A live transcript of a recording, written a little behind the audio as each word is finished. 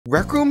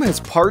Rec Room has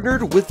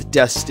partnered with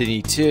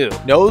Destiny 2.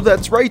 No,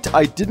 that's right,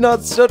 I did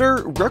not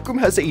stutter. Rec Room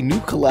has a new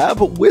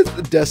collab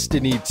with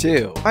Destiny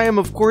 2. I am,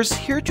 of course,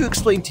 here to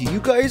explain to you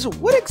guys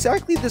what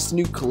exactly this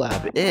new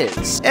collab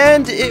is.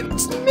 And it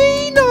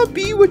may not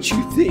be what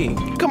you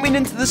think. Coming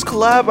into this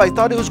collab, I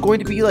thought it was going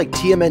to be like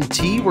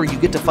TMNT, where you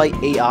get to fight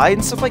AI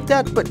and stuff like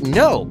that, but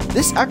no.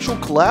 This actual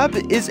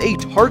collab is a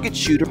target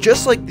shooter,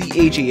 just like the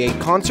AJA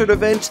concert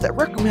event that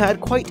Rec Room had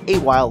quite a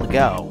while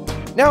ago.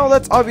 Now,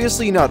 that's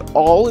obviously not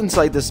all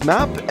inside this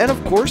map, and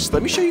of course,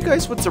 let me show you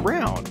guys what's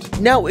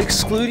around. Now,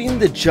 excluding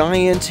the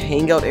giant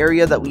hangout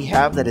area that we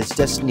have that is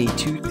Destiny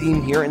 2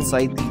 theme here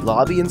inside the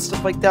lobby and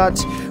stuff like that,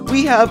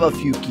 we have a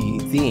few key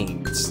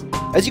things.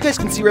 As you guys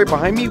can see right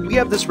behind me, we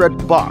have this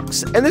red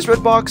box, and this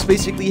red box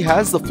basically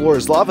has the floor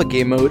is lava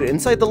game mode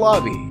inside the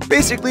lobby.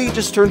 Basically, it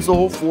just turns the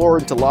whole floor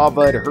into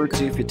lava, it hurts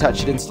you if you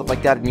touch it and stuff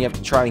like that, and you have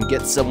to try and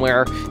get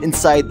somewhere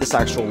inside this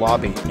actual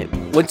lobby.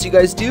 And once you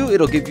guys do,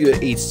 it'll give you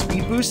a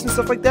speed boost and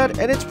stuff like that,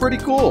 and it's pretty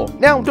cool.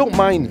 Now, don't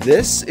mind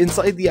this,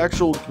 inside the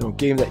actual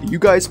game that you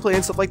guys play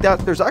and stuff like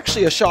that, there's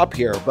actually a shop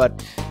here,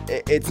 but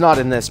it's not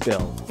in this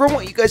build. From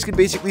what you guys can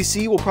basically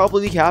see, we'll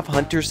probably have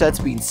Hunter sets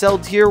being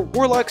sold here,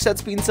 Warlock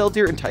sets being sold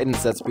here, and Titan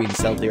sets being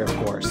sold here, of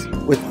course.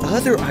 With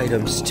other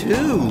items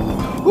too.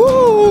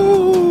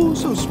 Ooh,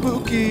 so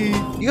spooky.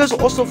 You guys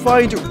will also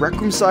find Rec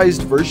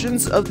Room-sized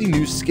versions of the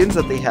new skins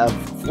that they have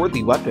for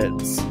the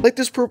weapons. Like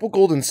this purple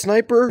golden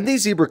sniper, and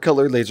these zebra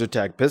colored laser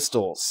tag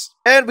pistols.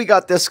 And we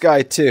got this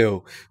guy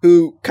too,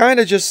 who kind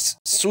of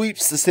just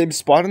sweeps the same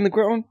spot in the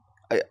ground.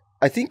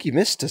 I think he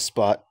missed a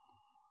spot.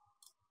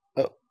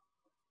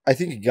 I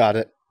think you got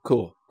it.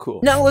 Cool.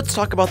 Now let's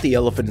talk about the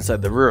elephant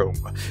inside the room.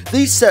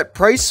 The set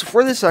price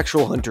for this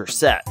actual Hunter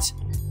set.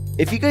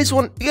 If you guys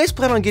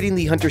plan on getting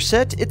the Hunter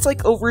set, it's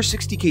like over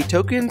 60k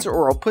tokens,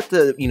 or I'll put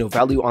the,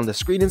 value on the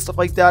screen and stuff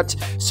like that.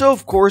 So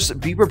of course,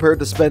 be prepared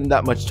to spend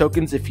that much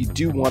tokens if you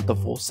do want the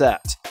full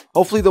set.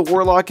 Hopefully the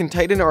Warlock and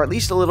Titan are at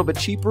least a little bit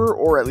cheaper,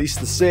 or at least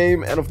the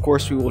same, and of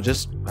course we will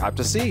just have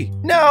to see.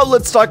 Now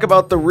let's talk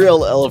about the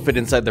real elephant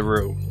inside the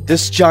room.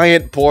 This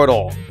giant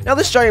portal. Now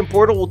this giant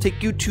portal will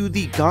take you to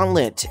the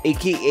Gauntlet,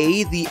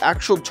 aka the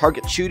actual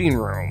target shooting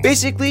room.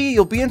 Basically,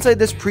 you'll be inside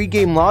this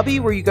pre-game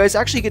lobby where you guys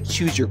actually get to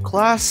choose your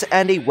class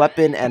and a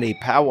weapon and a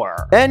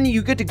power. Then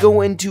you get to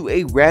go into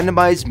a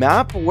randomized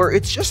map where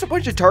it's just a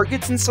bunch of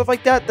targets and stuff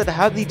like that that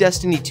have the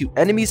Destiny 2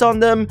 enemies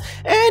on them,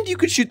 and you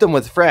can shoot them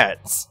with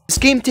friends. This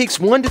game takes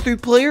 1 to 3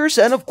 players,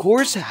 and of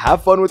course,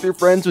 have fun with your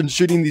friends when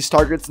shooting these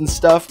targets and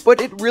stuff,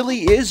 but it really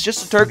is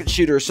just a target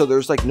shooter, so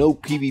there's like no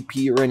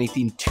PvP or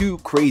anything too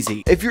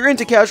crazy. If you're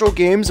into casual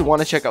games and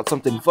want to check out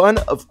something fun,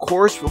 of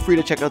course, feel free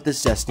to check out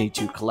this Destiny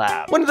 2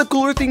 collab. One of the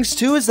cooler things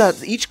too is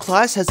that each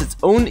class has its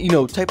own,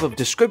 type of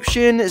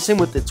description, same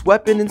with its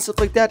weapon and stuff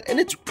like that, and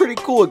it's pretty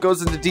cool. It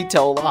goes into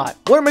detail a lot.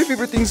 One of my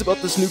favorite things about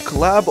this new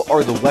collab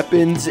are the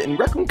weapons, and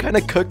Rec Room kind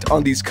of cooked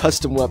on these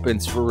custom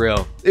weapons for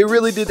real. They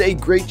really did a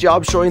great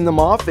job showing them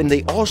off, and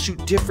they all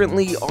shoot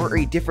differently, are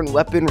a different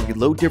weapon,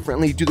 reload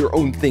differently, do their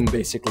own thing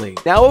basically.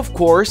 Now of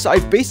course,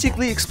 I've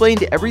basically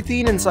explained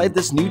everything inside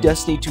this new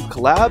Destiny 2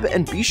 collab,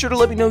 and be sure to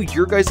let me know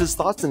your guys'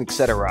 thoughts and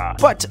etc.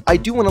 But I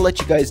do want to let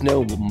you guys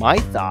know my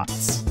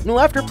thoughts. Now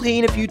after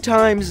playing a few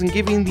times and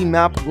giving the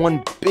map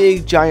one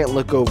big giant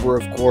look over,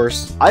 of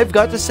course, I've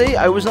got to say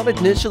I was not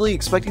initially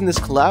expecting this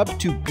collab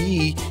to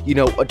be,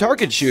 a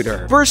target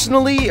shooter.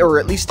 Personally, or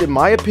at least in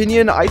my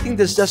opinion, I think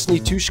this Destiny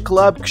 2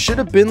 collab should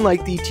have been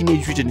like the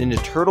Teenage Mutant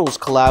Ninja Turtles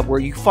collab where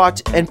you fought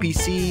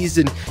NPCs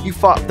and you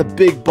fought the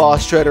big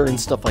boss Shredder and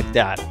stuff like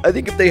that. I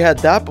think if they had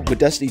that, but with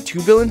Destiny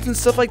 2 villains and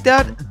stuff like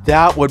that,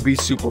 that would be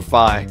super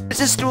fire. It's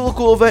just still a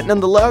cool event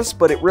nonetheless,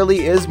 but it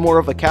really is more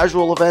of a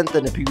casual event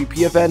than a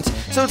PvP event,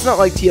 so it's not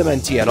like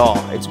TMNT at all.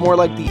 It's more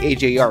like the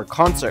AJR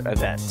concert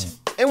event.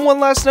 And one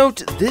last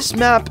note, this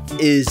map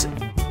is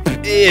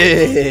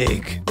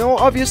big. Now,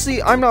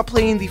 obviously, I'm not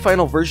playing the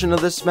final version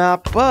of this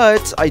map,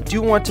 but I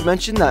do want to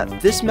mention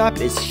that this map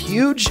is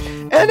huge,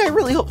 and I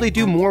really hope they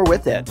do more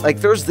with it. Like,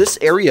 there's this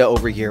area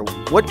over here.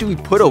 What do we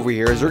put over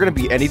here? Is there going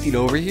to be anything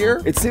over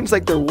here? It seems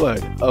like there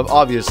would,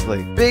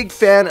 obviously. Big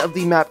fan of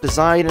the map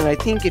design, and I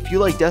think if you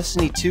like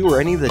Destiny 2 or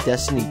any of the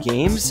Destiny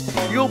games,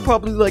 you'll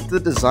probably like the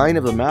design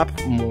of the map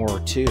more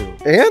too.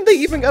 And they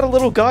even got a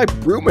little guy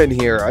Broom in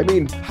here. I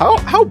mean,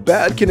 how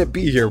bad can it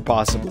be here,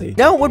 possibly?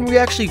 Now, when we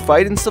actually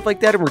fight and stuff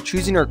like that, and we're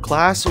choosing our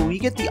class, so we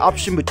get the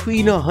option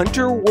between a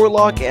Hunter,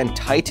 Warlock, and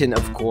Titan,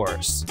 of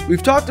course.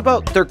 We've talked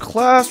about their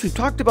class, we've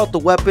talked about the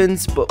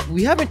weapons, but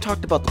we haven't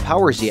talked about the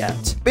powers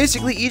yet.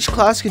 Basically, each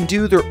class can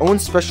do their own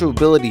special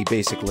ability,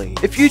 basically.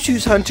 If you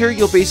choose Hunter,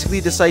 you'll basically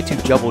decide to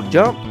double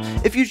jump.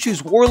 If you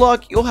choose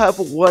Warlock, you'll have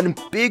one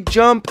big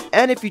jump,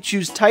 and if you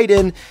choose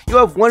Titan,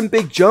 you'll have one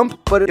big jump,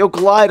 but you'll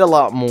glide a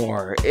lot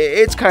more.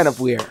 It's kind of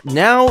weird.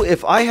 Now,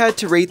 if I had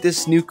to rate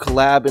this new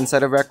collab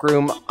inside of Rec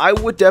Room, I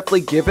would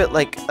definitely give it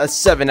like a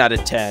 7 out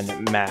of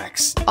 10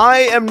 max. I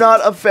am not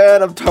a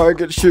fan of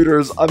target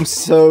shooters, I'm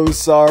so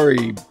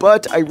sorry,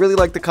 but I really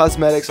like the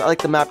cosmetics, I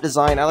like the map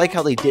design, I like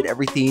how they did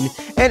everything,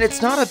 and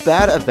it's not a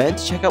bad event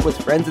to check out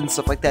with friends and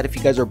stuff like that if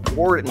you guys are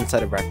bored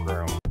inside of Rec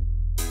Room.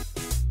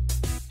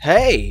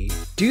 Hey,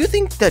 do you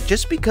think that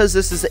just because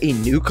this is a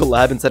new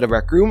collab inside of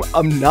Rec Room,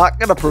 I'm not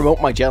gonna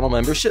promote my channel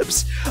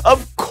memberships?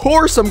 Of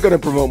course I'm gonna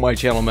promote my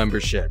channel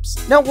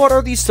memberships. Now, what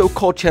are these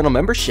so-called channel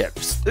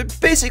memberships? They're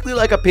basically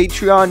like a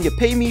Patreon. You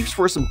pay me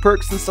for some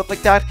perks and stuff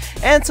like that,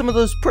 and some of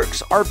those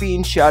perks are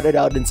being shouted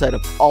out inside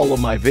of all of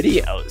my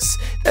videos.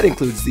 That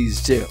includes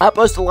these too. I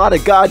post a lot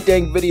of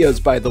goddamn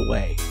videos, by the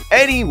way.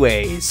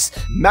 Anyways,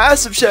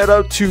 massive shout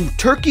out to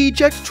Turkey,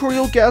 Jack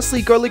Tutorial,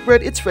 Ghastly, Garlic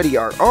Red, It's Freddy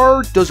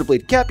RR, Dozer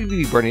Blade Cat,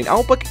 BB Burning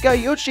Owl, Bucket Guy,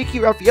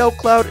 Yoshiki, Raphael,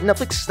 Cloud,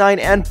 Netflix 9,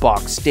 and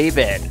Box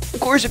David.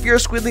 Of course, if you're a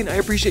Squidling, I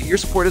appreciate your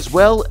support as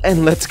well,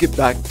 and let's get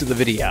back to the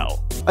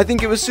video. I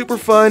think it was super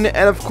fun,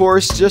 and of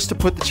course, just to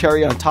put the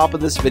cherry on top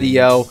of this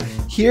video,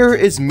 here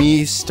is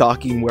me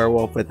stalking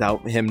Werewolf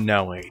without him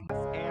knowing.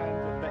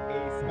 And the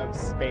ace of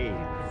spades.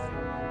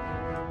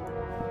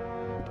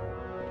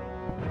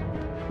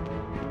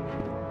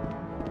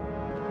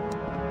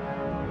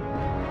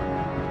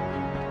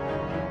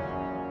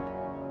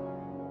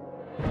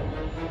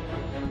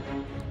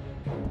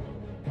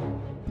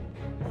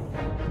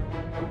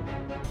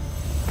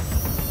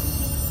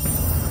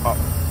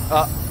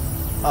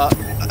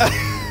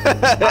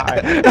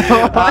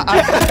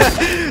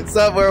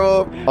 Sup,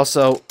 Werewolf?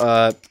 Also,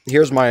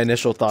 here's my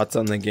initial thoughts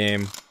on the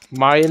game.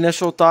 My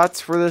initial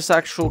thoughts for this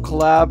actual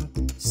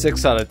collab,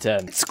 6 out of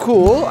 10. It's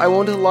cool, I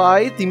won't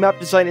lie. The map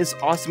design is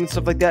awesome and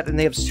stuff like that, and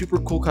they have super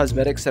cool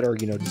cosmetics that are,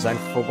 you know, designed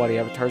for full body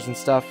avatars and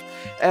stuff.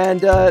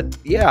 And,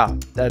 yeah,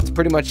 that's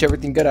pretty much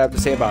everything good I have to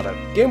say about it.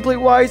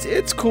 Gameplay-wise,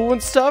 it's cool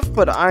and stuff,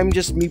 but I'm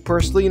just, me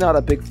personally, not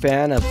a big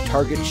fan of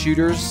target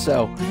shooters,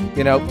 so,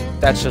 you know,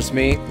 that's just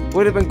me.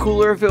 Would have been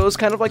cooler if it was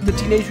kind of like the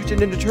Teenage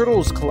Mutant Ninja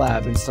Turtles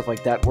collab and stuff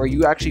like that, where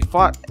you actually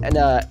fought an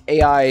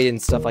AI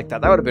and stuff like that.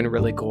 That would have been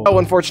really cool. Oh,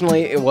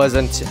 unfortunately, it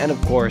wasn't, and of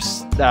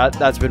course,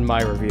 that's been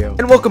my review.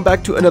 And welcome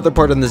back to another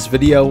part on this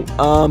video.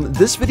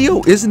 This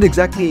video isn't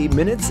exactly 8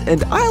 minutes,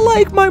 and I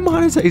like my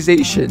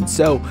monetization,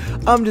 so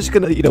I'm just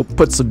gonna, you know,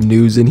 put some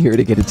news in here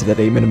to get into that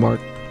 8-minute mark.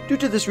 Due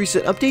to this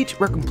recent update,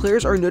 Rec Room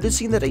players are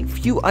noticing that a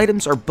few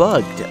items are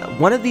bugged.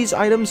 One of these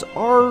items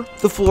are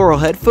the floral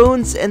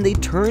headphones, and they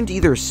turned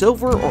either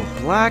silver or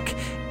black.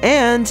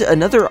 And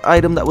another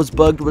item that was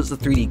bugged was the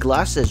 3D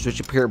glasses, which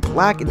appear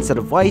black instead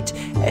of white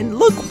and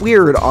look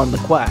weird on the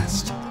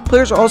quest.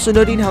 Players are also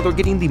noting how they're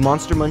getting the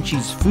Monster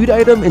Munchies food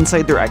item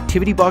inside their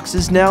activity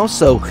boxes now,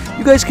 so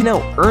you guys can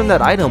now earn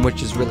that item,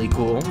 which is really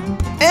cool.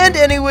 And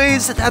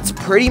anyways, that's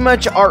pretty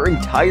much our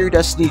entire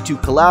Destiny 2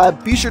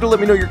 collab. Be sure to let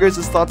me know your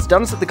guys' thoughts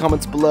down in the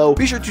comments below.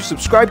 Be sure to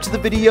subscribe to the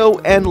video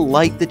and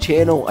like the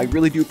channel. I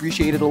really do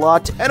appreciate it a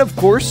lot. And of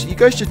course, you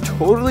guys should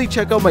totally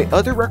check out my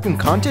other Rec Room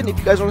content if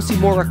you guys want to see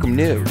more Rec Room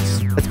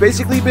news. That's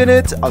basically been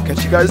it. I'll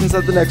catch you guys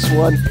inside the next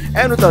one.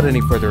 And without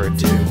any further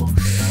ado...